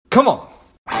Come on.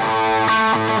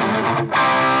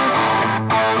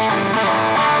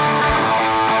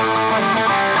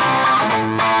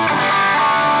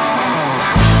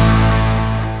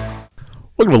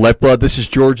 Welcome to Lifeblood. This is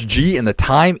George G, and the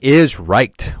time is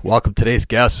right. Welcome to today's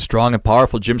guest, strong and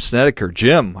powerful Jim Snedeker.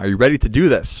 Jim, are you ready to do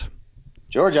this?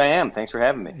 George, I am. Thanks for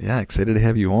having me. Yeah, excited to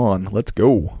have you on. Let's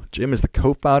go. Jim is the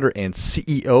co-founder and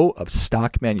CEO of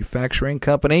Stock Manufacturing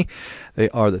Company. They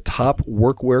are the top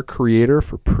workwear creator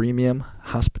for premium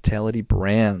hospitality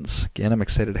brands. Again, I'm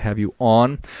excited to have you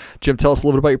on. Jim, tell us a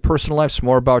little bit about your personal life, some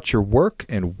more about your work,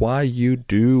 and why you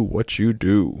do what you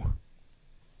do.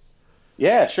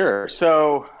 Yeah, sure.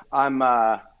 So I'm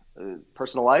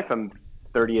personal life. I'm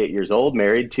 38 years old,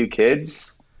 married, 2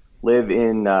 kids, live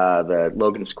in the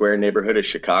Logan Square neighborhood of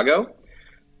Chicago.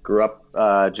 Grew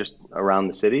up just around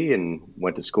the city and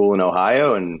went to school in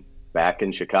Ohio and back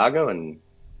in Chicago and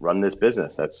run this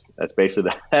business. That's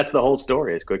basically that's the whole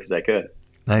story as quick as I could.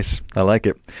 Nice. I like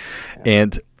it.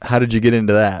 And how did you get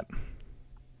into that?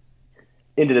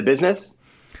 Into the business?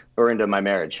 Or into my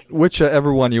marriage?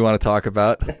 Whichever one you want to talk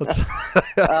about.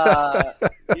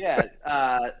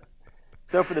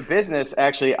 So for the business,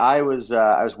 actually, I was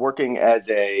working as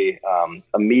a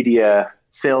media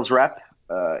sales rep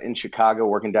in Chicago,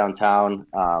 working downtown.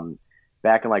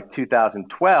 Back in like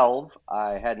 2012,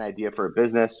 I had an idea for a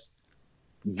business.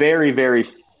 Very, very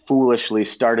foolishly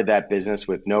started that business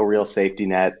with no real safety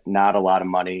net, not a lot of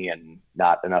money, and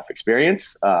not enough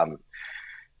experience.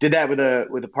 Did that with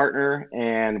a partner,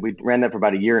 and we ran that for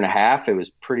about 1.5 years. It was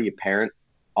pretty apparent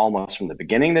almost from the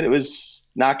beginning that it was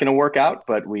not going to work out,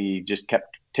 but we just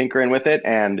kept tinkering with it.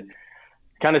 And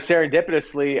kind of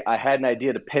serendipitously, I had an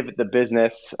idea to pivot the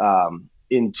business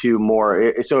into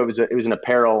more. So it was an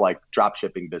apparel like drop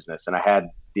shipping business, and I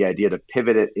had the idea to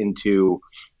pivot it into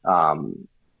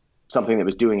something that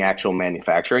was doing actual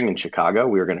manufacturing in Chicago.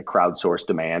 We were going to crowdsource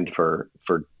demand for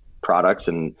products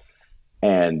and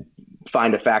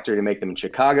find a factory to make them in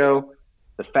Chicago.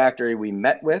 The factory we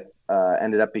met with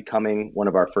ended up becoming one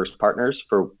of our first partners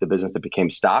for the business that became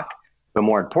Stock. But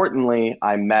more importantly,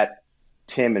 I met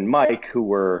Tim and Mike, who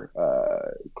were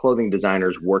clothing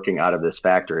designers working out of this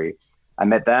factory. I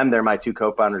met them. They're my 2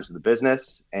 co-founders of the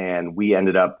business, and we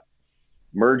ended up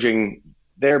merging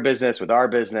their business with our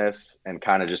business and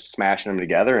kind of just smashing them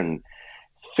together and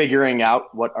figuring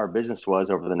out what our business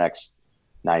was over the next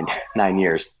nine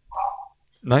years.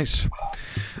 Nice.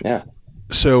 Yeah.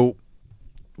 So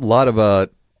a lot of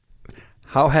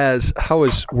how has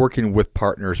working with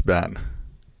partners been?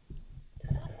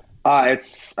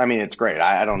 It's great.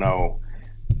 I don't know.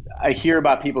 I hear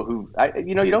about people who I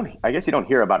guess you don't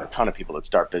hear about a ton of people that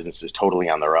start businesses totally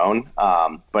on their own.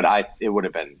 But it would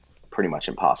have been pretty much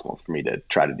impossible for me to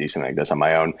try to do something like this on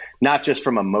my own, not just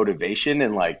from a motivation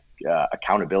and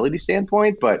accountability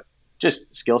standpoint, but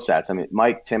just skill sets. I mean,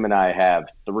 Mike, Tim, and I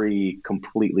have 3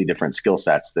 completely different skill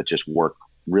sets that just work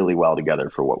really well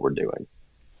together for what we're doing.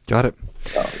 Got it.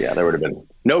 So, yeah, there would have been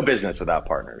no business without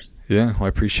partners. Yeah, well, I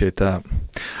appreciate that.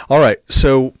 All right.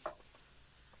 So,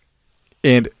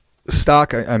 and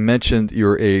Stock, I mentioned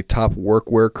you're a top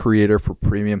workwear creator for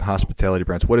premium hospitality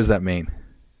brands. What does that mean?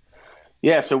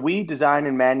 Yeah, so we design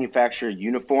and manufacture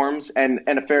uniforms and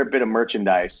a fair bit of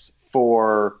merchandise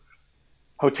for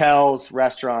hotels,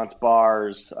 restaurants,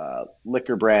 bars,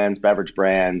 liquor brands, beverage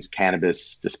brands,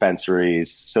 cannabis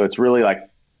dispensaries. So it's really like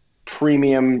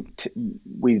premium.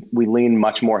 We lean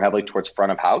much more heavily towards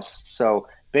front of house. So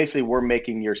basically we're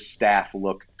making your staff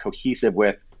look cohesive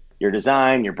with your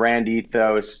design, your brand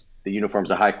ethos. The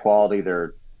uniforms are high quality.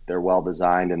 They're well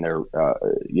designed, and they're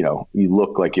you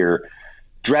look like you're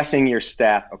dressing your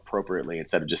staff appropriately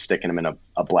instead of just sticking them in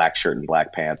a black shirt and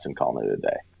black pants and calling it a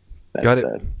day. That's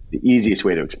the easiest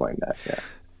way to explain that. Yeah.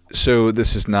 So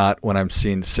this is not when I'm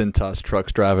seeing Cintas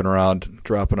trucks driving around,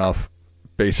 dropping off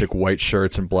basic white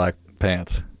shirts and black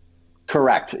pants.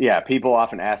 Correct. Yeah. People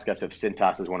often ask us if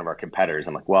Cintas is one of our competitors.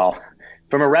 I'm like, well,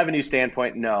 from a revenue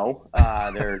standpoint, no.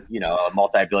 They're a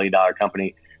multi-billion-dollar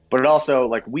company, but it also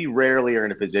we rarely are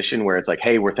in a position where it's like,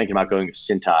 hey, we're thinking about going to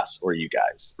Cintas or you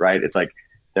guys, right? It's like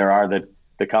there are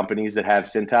the companies that have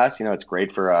Cintas. It's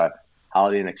great for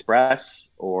Holiday Inn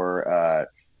Express or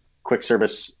quick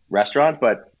service restaurants,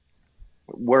 but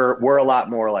we're a lot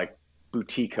more like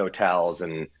boutique hotels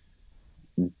and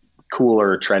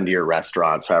cooler, trendier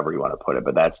restaurants, however you want to put it.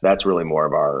 But that's really more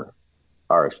of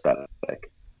our aesthetic.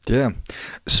 Yeah.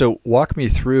 So walk me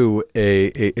through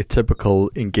a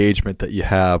typical engagement that you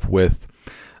have with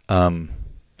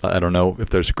I don't know if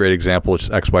there's a great example. It's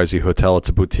XYZ Hotel. It's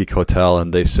a boutique hotel,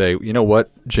 and they say, you know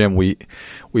what, Jim, we've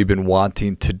been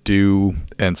wanting to do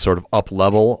and sort of up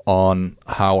level on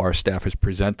how our staff is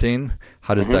presenting.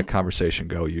 How does that conversation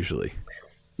go usually?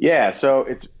 Yeah, so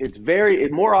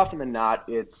more often than not,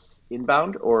 it's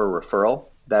inbound or a referral.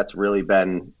 That's really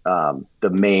been the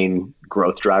main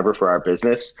growth driver for our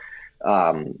business.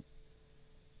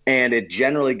 And it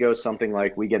generally goes something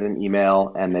like, we get an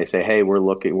email and they say, hey,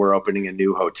 we're opening a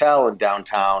new hotel in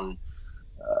downtown.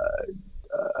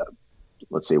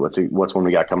 Let's see, what's one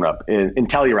we got coming up in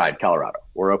Telluride, Colorado.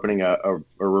 We're opening we're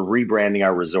rebranding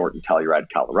our resort in Telluride,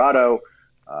 Colorado.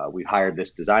 We hired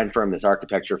this design firm, this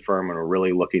architecture firm, and we're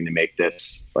really looking to make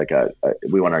this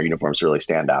we want our uniforms to really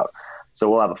stand out. So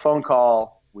we'll have a phone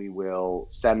call. We will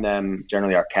send them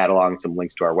generally our catalog and some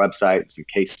links to our website, some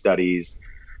case studies,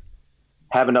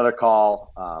 have another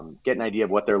call, get an idea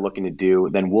of what they're looking to do.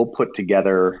 Then we'll put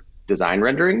together design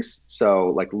renderings. So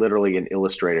like literally in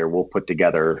Illustrator, we'll put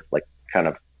together like kind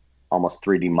of almost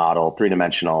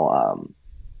 3-dimensional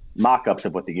mock-ups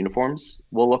of what the uniforms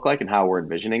will look like and how we're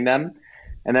envisioning them.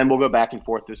 And then we'll go back and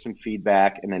forth with some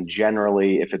feedback. And then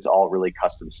generally, if it's all really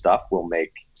custom stuff, we'll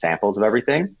make samples of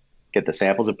everything, get the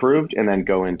samples approved, and then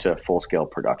go into full-scale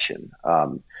production.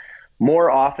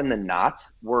 More often than not,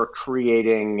 we're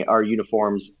creating our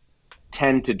uniforms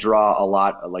tend to draw a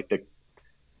lot, like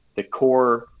the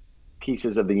core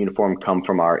pieces of the uniform come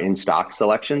from our in-stock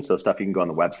selection. So stuff you can go on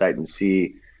the website and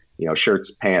see,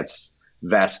 shirts, pants,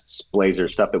 vests,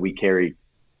 blazers, stuff that we carry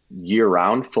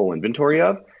year-round, full inventory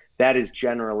of. That is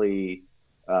generally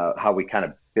how we kind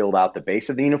of build out the base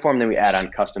of the uniform. Then we add on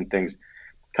custom things,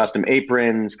 custom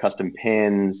aprons, custom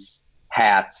pins,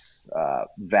 hats,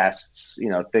 vests,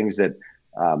 things that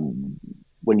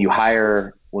when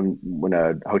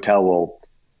a hotel will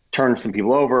turn some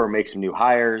people over or make some new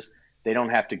hires, they don't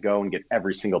have to go and get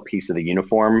every single piece of the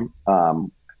uniform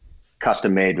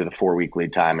custom made with a 4-week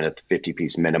lead time and a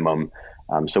 50-piece minimum.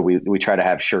 So we try to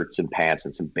have shirts and pants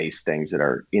and some base things that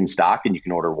are in stock, and you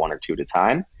can order 1 or 2 at a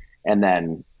time, and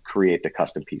then create the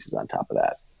custom pieces on top of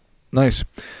that. Nice.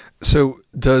 So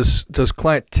does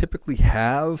client typically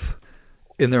have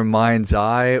in their mind's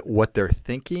eye what they're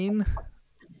thinking?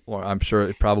 Or I'm sure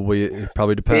it probably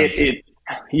depends.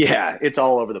 It's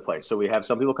all over the place. So we have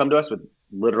some people come to us with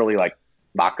literally like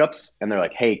mock-ups, and they're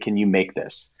like, hey, can you make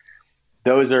this?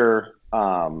 Those are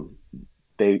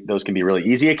those can be really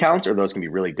easy accounts, or those can be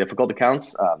really difficult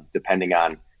accounts, depending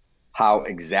on how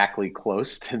exactly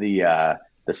close to the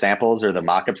samples or the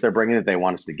mock-ups they're bringing that they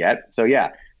want us to get. So yeah,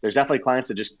 there's definitely clients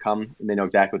that just come and they know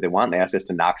exactly what they want. And they ask us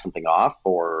to knock something off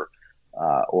or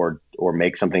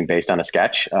make something based on a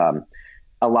sketch.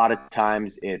 A lot of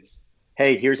times it's,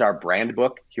 hey, here's our brand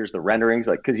book. Here's the renderings.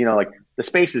 Cause the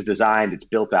space is designed, it's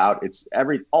built out.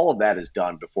 All of that is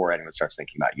done before anyone starts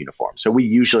thinking about uniforms. So we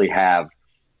usually have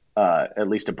at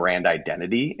least a brand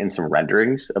identity and some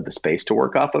renderings of the space to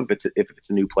work off of if it's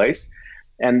a new place.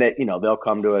 And that, they'll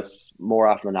come to us more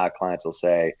often than not. Clients will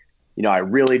say, I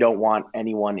really don't want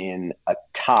anyone in a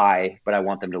tie, but I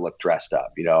want them to look dressed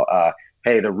up.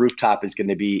 Hey, the rooftop is going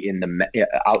to be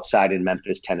outside in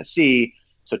Memphis, Tennessee.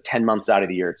 So 10 months out of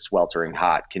the year, it's sweltering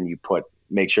hot. Can you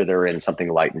make sure they're in something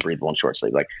light and breathable and short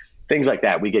sleeve, like things like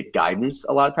that. We get guidance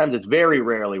a lot of times. It's very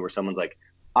rarely where someone's like,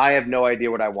 I have no idea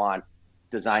what I want.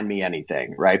 Design me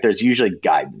anything, right? There's usually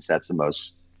guidance. That's the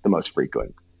most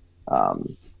frequent.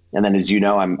 And then, as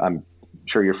I'm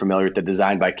sure you're familiar with the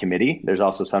design by committee. There's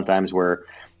also sometimes where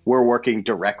we're working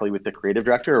directly with the creative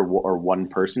director or one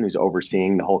person who's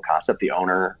overseeing the whole concept, the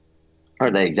owner or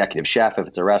the executive chef if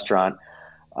it's a restaurant.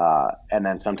 And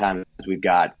then sometimes we've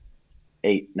got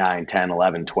 8, 9, 10,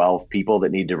 11, 12 people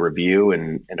that need to review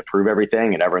and approve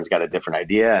everything. And everyone's got a different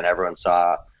idea, and everyone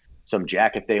saw some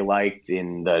jacket they liked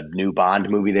in the new Bond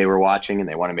movie they were watching, and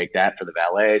they want to make that for the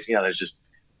valets. There's just,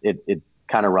 it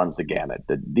kind of runs the gamut.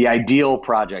 The ideal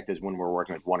project is when we're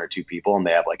working with 1 or 2 people and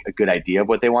they have like a good idea of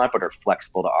what they want, but are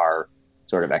flexible to our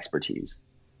sort of expertise.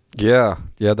 Yeah,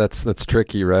 that's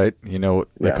tricky, right?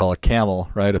 They call a camel,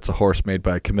 right? It's a horse made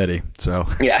by a committee. So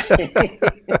yeah,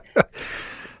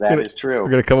 that is true. We're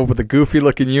going to come up with a goofy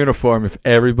looking uniform if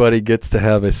everybody gets to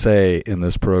have a say in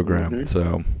this program. Mm-hmm.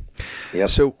 So, yep.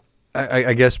 So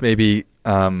I guess maybe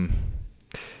how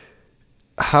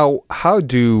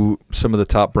do some of the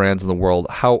top brands in the world,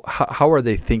 how are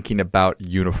they thinking about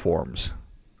uniforms?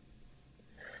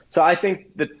 So I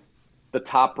think that the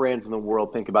top brands in the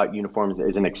world think about uniforms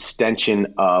as an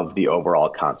extension of the overall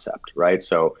concept, right?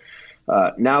 So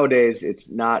nowadays it's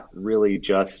not really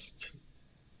just,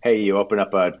 hey, you open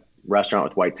up a restaurant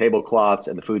with white tablecloths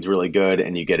and the food's really good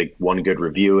and you get one good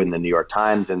review in the New York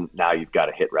Times and now you've got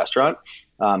a hit restaurant.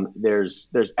 There's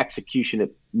execution at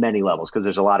many levels because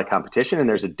there's a lot of competition and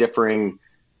there's a differing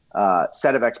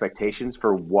set of expectations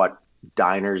for what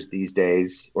diners these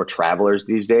days or travelers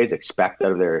these days expect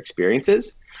out of their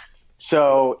experiences.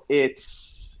 So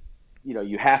it's,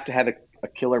 you have to have a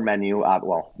killer menu.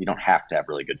 Well, you don't have to have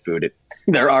really good food.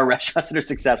 There are restaurants that are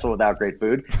successful without great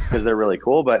food because they're really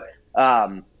cool. But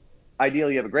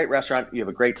ideally, you have a great restaurant, you have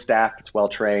a great staff that's well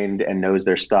trained and knows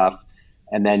their stuff,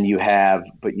 and then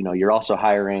you're also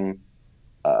hiring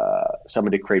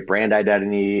someone to create brand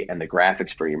identity and the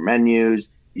graphics for your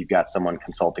menus. You've got someone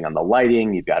consulting on the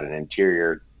lighting. You've got an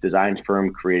interior design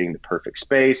firm creating the perfect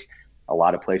space. A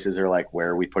lot of places are like, where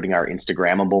are we putting our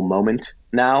Instagrammable moment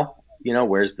now?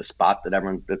 Where's the spot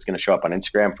that's going to show up on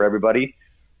Instagram for everybody?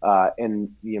 And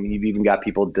you've even got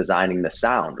people designing the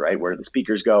sound, right? Where the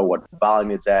speakers go, what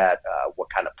volume it's at, what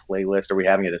kind of playlist are we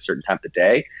having at a certain time of the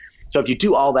day? So if you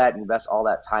do all that, invest all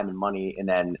that time and money, and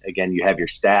then again, you have your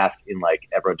staff in like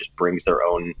everyone just brings their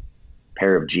own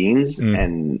pair of jeans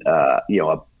and a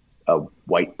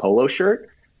white polo shirt,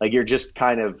 like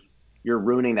you're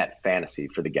ruining that fantasy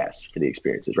for the guests, for the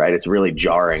experiences, right? It's really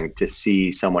jarring to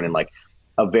see someone in like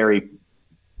a very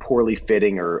poorly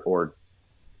fitting or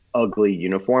ugly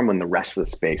uniform when the rest of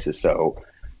the space is so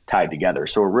tied together.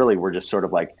 So we're just sort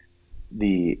of like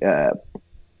the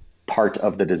part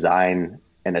of the design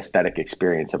and aesthetic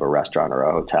experience of a restaurant or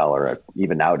a hotel or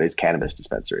even nowadays cannabis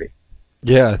dispensary.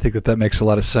 Yeah, I think that makes a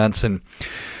lot of sense. And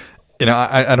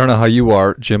I don't know how you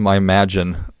are, Jim. I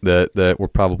imagine that we're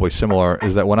probably similar,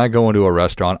 is that when I go into a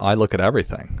restaurant, I look at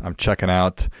everything. I'm checking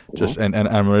out and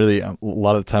I'm really, a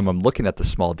lot of the time I'm looking at the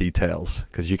small details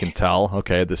because you can tell,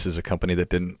 okay, this is a company that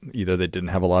they didn't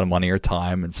have a lot of money or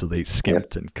time. And so they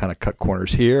skimped and kind of cut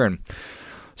corners here. And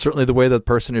certainly the way that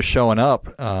person is showing up,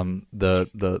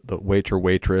 the waiter,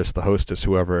 waitress, the hostess,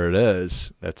 whoever it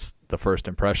is, that's the first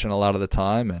impression a lot of the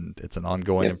time. And it's an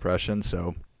ongoing impression.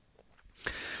 So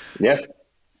yeah.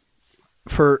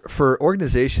 For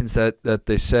organizations that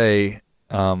they say,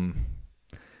 well,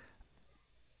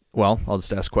 I'll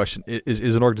just ask a question.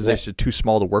 Is an organization too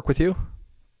small to work with you?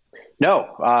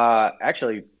 No,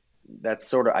 actually,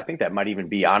 that's I think that might even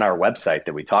be on our website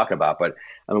that we talk about. But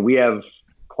I mean, we have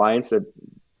clients that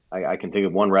I can think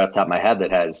of one right off the top of my head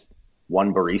that has one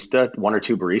or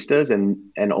two baristas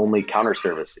and only counter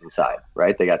service inside,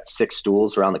 right? They got 6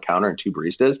 stools around the counter and 2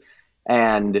 baristas.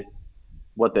 And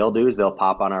what they'll do is they'll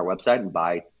pop on our website and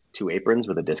buy 2 aprons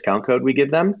with a discount code we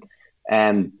give them.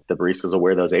 And the baristas will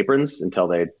wear those aprons until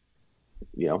they,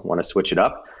 want to switch it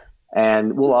up.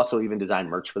 And we'll also even design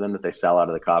merch for them that they sell out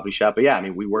of the coffee shop. But yeah, I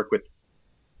mean, we work with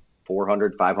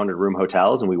 400, 500 room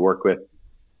hotels, and we work with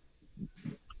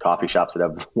coffee shops that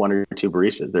have 1 or 2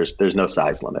 baristas. There's no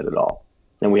size limit at all.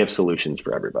 And we have solutions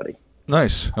for everybody.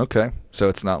 Nice. Okay. So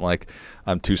it's not like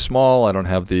I'm too small. I don't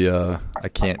have I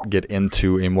can't get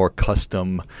into a more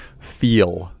custom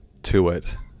feel to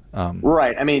it.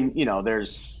 Right. I mean,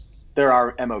 there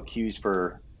are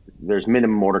MOQs there's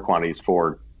minimum order quantities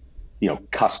for,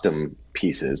 custom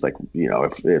pieces. Like,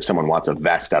 if someone wants a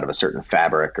vest out of a certain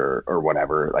fabric or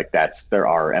whatever, like there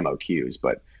are MOQs,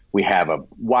 but we have a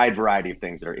wide variety of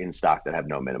things that are in stock that have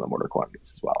no minimum order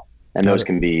quantities as well. And those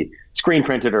can be screen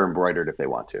printed or embroidered if they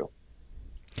want to.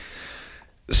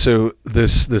 So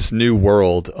this new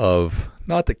world of,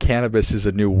 not that cannabis is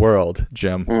a new world,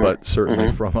 Jim, but certainly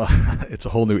it's a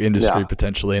whole new industry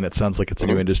potentially, and it sounds like it's a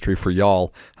new industry for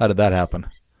y'all. How did that happen?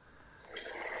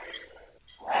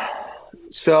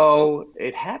 So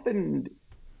it happened,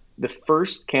 the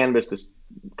first cannabis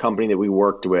company that we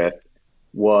worked with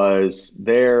was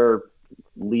their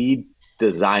lead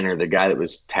designer, the guy that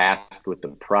was tasked with the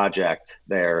project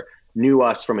there, knew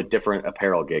us from a different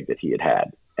apparel gig that he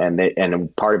had.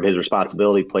 And part of his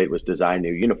responsibility plate was design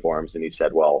new uniforms. And he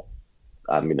said, well,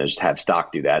 I'm going to just have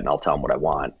stock do that and I'll tell him what I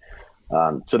want.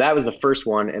 So that was the first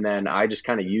one. And then I just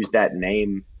kind of used that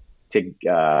name to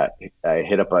I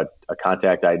hit up a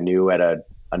contact I knew at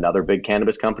another big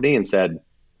cannabis company and said,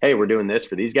 hey, we're doing this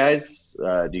for these guys.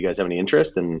 Do you guys have any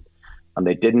interest? And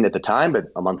they didn't at the time, but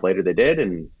a month later they did.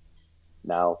 And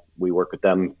now we work with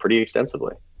them pretty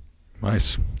extensively.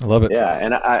 Nice. I love it. Yeah.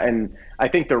 And I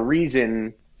think the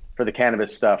reason for the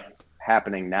cannabis stuff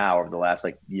happening now over the last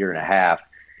year and a half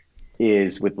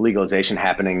is with legalization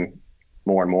happening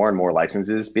more and more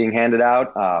licenses being handed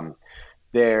out.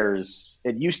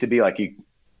 It used to be like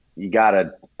you got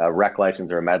a rec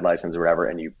license or a med license or whatever,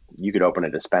 and you could open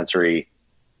a dispensary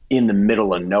in the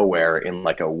middle of nowhere in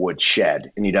like a wood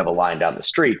shed, and you'd have a line down the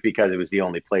street because it was the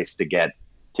only place to get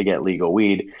legal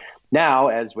weed. Now,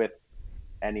 as with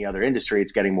any other industry,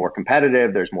 it's getting more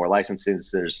competitive. There's more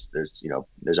licenses. There's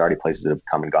already places that have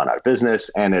come and gone out of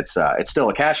business, and it's still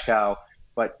a cash cow,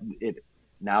 but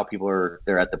now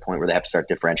they're at the point where they have to start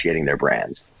differentiating their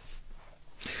brands.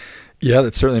 Yeah,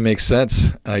 that certainly makes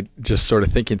sense. I just sort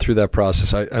of thinking through that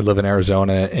process. I live in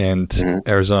Arizona, and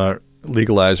Arizona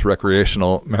legalized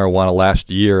recreational marijuana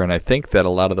last year, and I think that a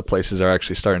lot of the places are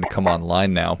actually starting to come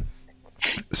online now.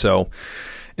 So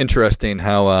interesting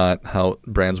how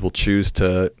brands will choose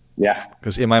to. Yeah.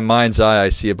 Because in my mind's eye, I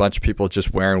see a bunch of people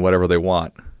just wearing whatever they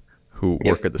want who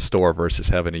work at the store versus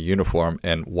having a uniform.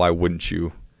 And why wouldn't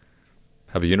you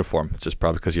have a uniform? It's just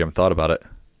probably because you haven't thought about it.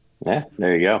 Yeah,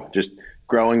 there you go. Just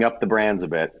growing up the brands a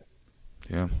bit.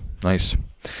 Yeah, nice.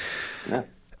 Yeah.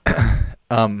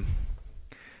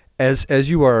 As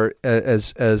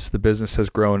the business has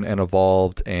grown and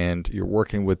evolved, and you're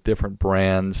working with different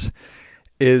brands,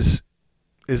 is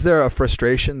there a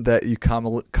frustration that you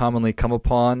commonly come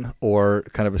upon, or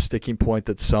kind of a sticking point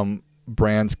that some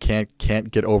brands can't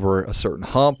get over a certain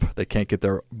hump? They can't get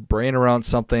their brain around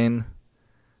something.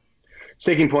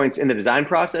 Sticking points in the design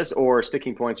process, or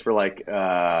sticking points for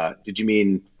did you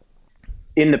mean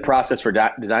in the process for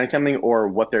designing something, or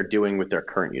what they're doing with their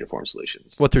current uniform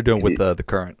solutions? What they're doing with the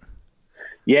current.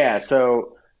 Yeah.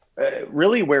 So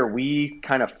really where we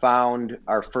kind of found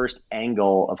our first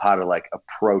angle of how to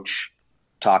approach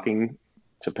talking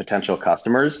to potential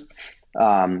customers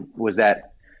was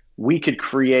that we could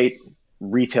create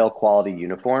retail quality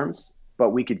uniforms, but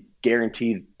we could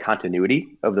guarantee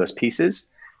continuity of those pieces.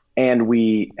 And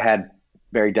we had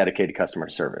very dedicated customer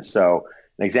service. So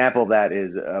an example of that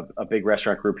is a big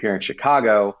restaurant group here in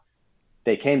Chicago.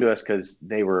 They came to us because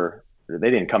they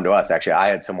didn't come to us. Actually, I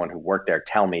had someone who worked there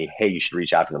tell me, hey, you should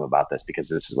reach out to them about this because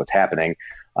this is what's happening.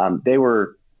 They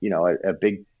were, a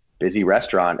big, busy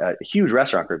restaurant, a huge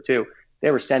restaurant group too.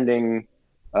 They were sending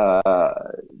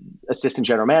assistant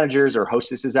general managers or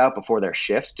hostesses out before their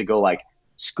shifts to go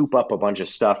scoop up a bunch of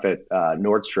stuff at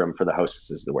Nordstrom for the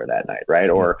hostesses to wear that night, right?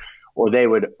 Mm-hmm. Or they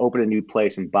would open a new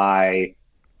place and buy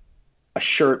a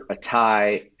shirt, a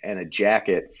tie, and a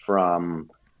jacket from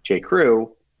J.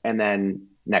 Crew, and then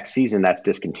next season that's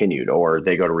discontinued, or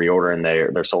they go to reorder and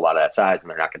they're sold out of that size and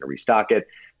they're not going to restock it.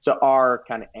 So our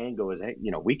kind of angle is,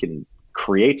 we can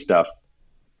create stuff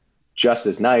just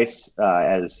as nice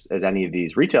as any of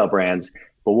these retail brands,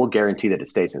 but we'll guarantee that it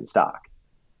stays in stock.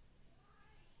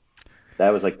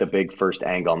 That was the big first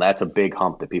angle, and that's a big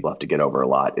hump that people have to get over a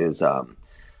lot, is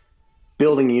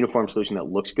building a uniform solution that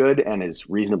looks good and is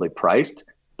reasonably priced,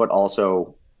 but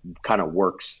also kind of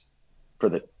works for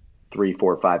the 3,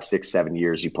 4, 5, 6, 7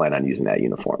 years you plan on using that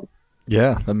uniform.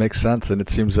 Yeah, that makes sense. And it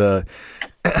seems I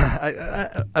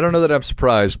don't know that I'm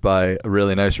surprised by a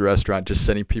really nice restaurant just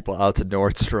sending people out to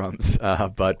Nordstrom's,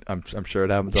 but I'm sure it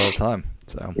happens all the time.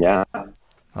 So yeah.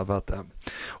 How about that?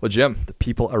 Well, Jim, the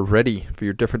people are ready for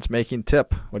your difference-making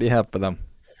tip. What do you have for them?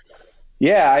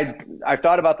 Yeah, I've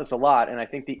thought about this a lot, and I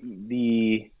think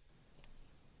the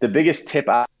biggest tip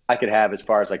I could have as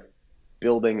far as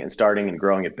building and starting and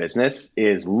growing a business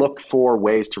is look for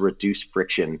ways to reduce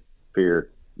friction for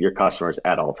your customers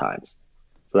at all times.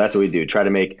 So that's what we do. Try to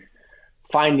make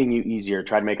finding you easier,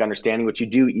 try to make understanding what you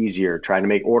do easier, trying to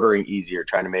make ordering easier,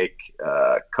 trying to make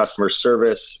customer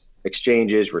service,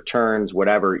 exchanges, returns,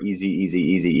 whatever,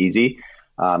 easy.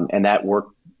 And that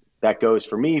goes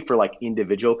for me for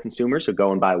individual consumers who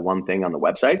go and buy one thing on the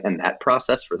website and that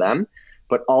process for them,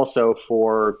 but also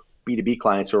for B2B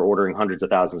clients who are ordering hundreds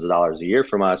of thousands of dollars a year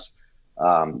from us.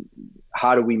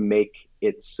 How do we make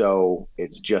it so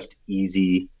it's just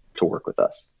easy to work with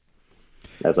us?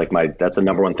 That's that's the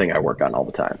number one thing I work on all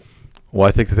the time. Well,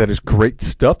 I think that is great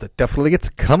stuff. That definitely gets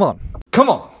come on.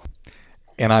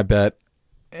 And I bet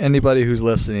anybody who's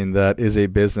listening that is a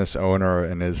business owner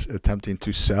and is attempting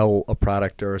to sell a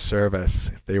product or a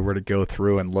service, if they were to go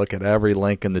through and look at every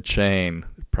link in the chain,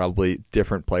 probably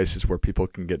different places where people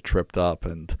can get tripped up,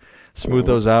 and smooth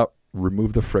those out,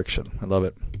 remove the friction. I love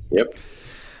it. Yep.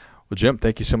 Well, Jim,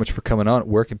 thank you so much for coming on.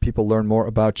 Where can people learn more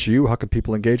about you? How can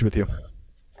people engage with you?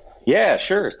 Yeah,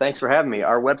 sure. Thanks for having me.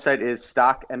 Our website is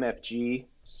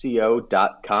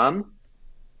stockmfgco.com.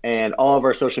 And all of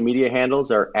our social media handles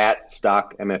are at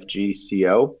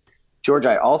StockMFGCO. George,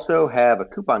 I also have a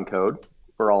coupon code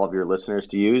for all of your listeners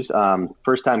to use.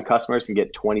 First-time customers can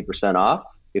get 20% off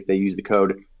if they use the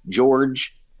code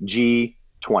GeorgeG20.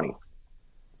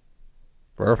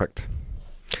 Perfect.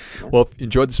 Well, if you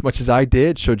enjoyed this as much as I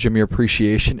did, show Jim your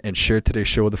appreciation and share today's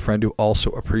show with a friend who also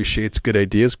appreciates good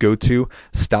ideas. Go to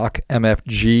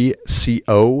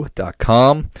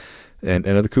StockMFGCO.com. and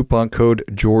enter the coupon code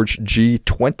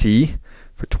GeorgeG20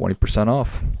 for 20%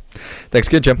 off. Thanks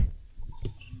again, Jim.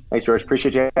 Thanks, George.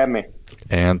 Appreciate you having me.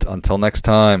 And until next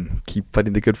time, keep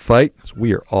fighting the good fight, as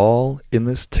we are all in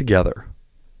this together.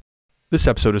 This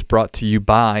episode is brought to you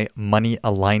by Money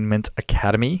Alignment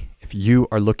Academy. If you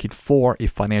are looking for a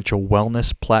financial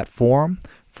wellness platform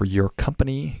for your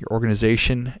company, your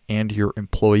organization, and your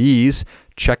employees,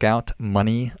 check out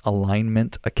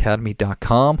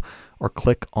moneyalignmentacademy.com or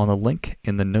click on the link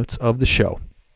in the notes of the show.